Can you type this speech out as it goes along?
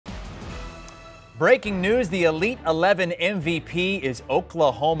Breaking news, the Elite 11 MVP is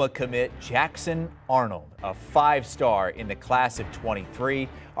Oklahoma commit Jackson Arnold, a five-star in the class of 23.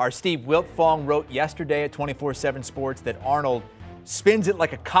 Our Steve Wiltfong wrote yesterday at 24/7 Sports that Arnold spins it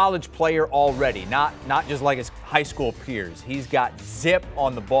like a college player already, not just like his high school peers. He's got zip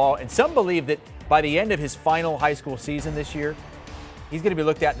on the ball, and some believe that by the end of his final high school season this year, he's going to be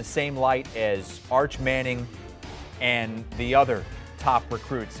looked at in the same light as Arch Manning and the other top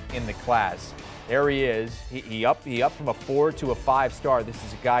recruits in the class. There he is. He up from a 4 to a 5-star. This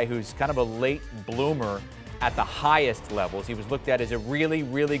is a guy who's kind of a late bloomer at the highest levels. He was looked at as a really,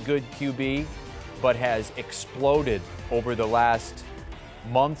 really good QB, but has exploded over the last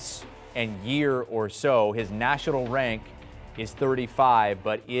months and year or so. His national rank is 35,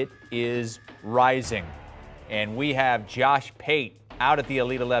 but it is rising. And we have Josh Pate out at the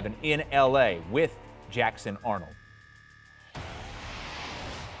Elite 11 in LA with Jackson Arnold.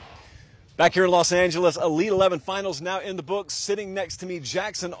 Back here in Los Angeles, Elite 11 finals now in the books. Sitting next to me,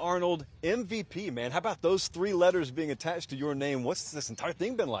 Jackson Arnold, MVP, man. How about those three letters being attached to your name? What's this entire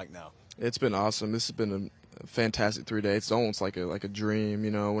thing been like now? It's been awesome. This has been a fantastic 3 days. It's almost like a dream.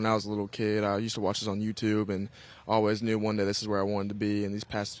 You know, when I was a little kid, I used to watch this on YouTube and always knew one day this is where I wanted to be. And these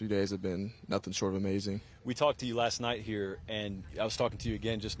past 2 days have been nothing short of amazing. We talked to you last night here, and I was talking to you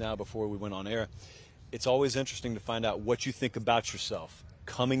again just now before we went on air. It's always interesting to find out what you think about yourself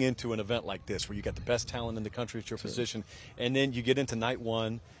coming into an event like this where you got the best talent in the country at your position, and then you get into night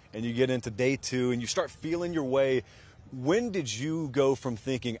one and you get into day two and you start feeling your way. When did you go from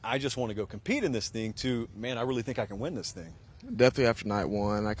thinking, I just want to go compete in this thing, to, man, I really think I can win this thing? Definitely after night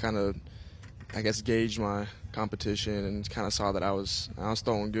one, I kind of, gauged my competition and kind of saw that I was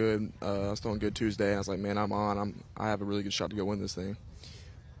throwing good. I was throwing good Tuesday, and I was like, man, I have a really good shot to go win this thing.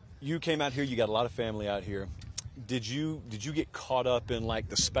 You came out here, you got a lot of family out here. Did you get caught up in like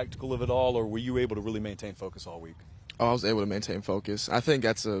the spectacle of it all, or were you able to really maintain focus all week? Oh, I was able to maintain focus. I think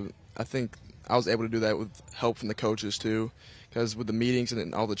I was able to do that with help from the coaches too, because with the meetings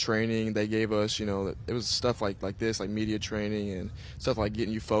and all the training they gave us, you know, it was stuff like this, like media training and stuff like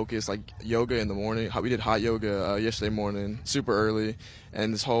getting you focused, like yoga in the morning. We did hot yoga yesterday morning, super early,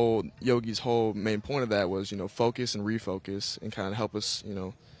 and this whole yogi's whole main point of that was, you know, focus and refocus and kind of help us, you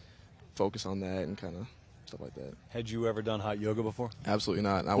know, focus on that and kind of stuff like that. Had you ever done hot yoga before? Absolutely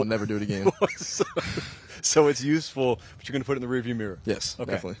not. I would never do it again. So it's useful, but you're going to put it in the rearview mirror? Yes,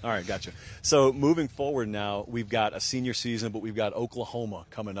 okay. Definitely. All right, gotcha. So moving forward now, we've got a senior season, but we've got Oklahoma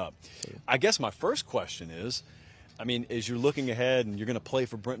coming up. I guess my first question is, I mean, as you're looking ahead and you're going to play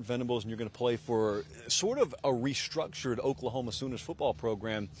for Brent Venables and you're going to play for sort of a restructured Oklahoma Sooners football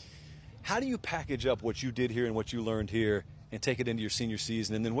program, how do you package up what you did here and what you learned here and take it into your senior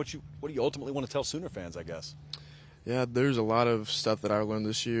season, and then what do you ultimately want to tell Sooner fans, I guess? Yeah, there's a lot of stuff that I learned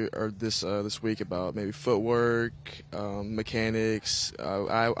this year or this week about maybe footwork, mechanics.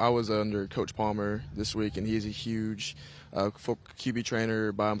 I was under Coach Palmer this week, and he's a huge QB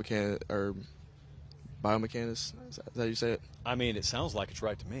trainer, biomechanist. Is that how you say it? I mean, it sounds like it's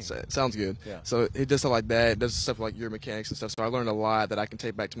right to me. It sounds good. Yeah. So he does stuff like that. It does stuff like your mechanics and stuff. So I learned a lot that I can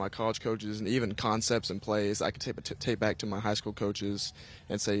take back to my college coaches, and even concepts and plays I can take back to my high school coaches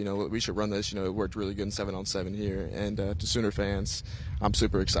and say, you know, we should run this. You know, it worked really good in 7-on-7 here. And to Sooner fans, I'm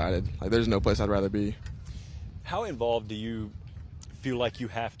super excited. Like, there's no place I'd rather be. How involved do you feel like you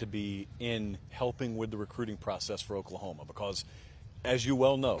have to be in helping with the recruiting process for Oklahoma? Because, as you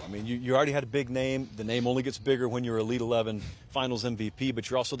well know, I mean, you already had a big name. The name only gets bigger when you're Elite 11 Finals MVP, but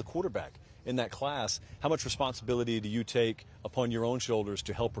you're also the quarterback in that class. How much responsibility do you take upon your own shoulders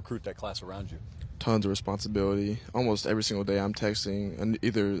to help recruit that class around you? Tons of responsibility. Almost every single day I'm texting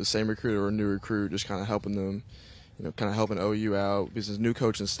either the same recruit or a new recruit, just kind of helping them, you know, kind of helping OU out. Because as new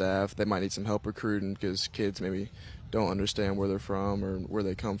coaching staff, they might need some help recruiting because kids maybe don't understand where they're from or where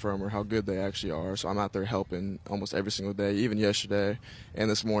they come from or how good they actually are. So I'm out there helping almost every single day. Even yesterday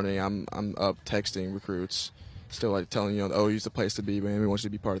and this morning, I'm up texting recruits, still like telling, you know, the OU's the place to be, man. We want you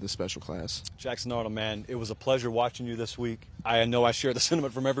to be part of this special class. Jackson Arnold, man, it was a pleasure watching you this week. I know I share the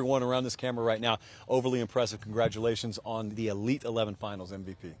sentiment from everyone around this camera right now. Overly impressive. Congratulations on the Elite 11 Finals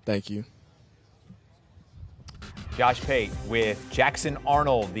MVP. Thank you. Josh Pate with Jackson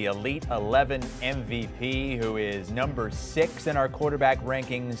Arnold, the Elite 11 MVP, who is number 6 in our quarterback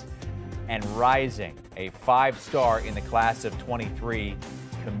rankings and rising, a 5-star in the class of 23,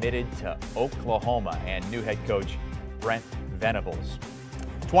 committed to Oklahoma, and new head coach Brent Venables.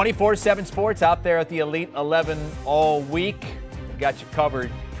 24/7 Sports out there at the Elite 11 all week. We've got you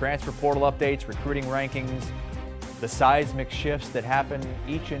covered. Transfer portal updates, recruiting rankings, the seismic shifts that happen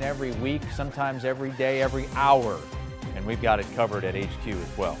each and every week, sometimes every day, every hour. And we've got it covered at HQ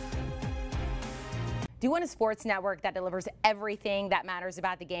as well. Do you want a sports network that delivers everything that matters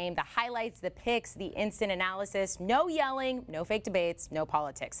about the game? The highlights, the picks, the instant analysis, no yelling, no fake debates, no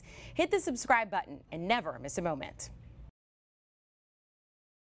politics. Hit the subscribe button and never miss a moment.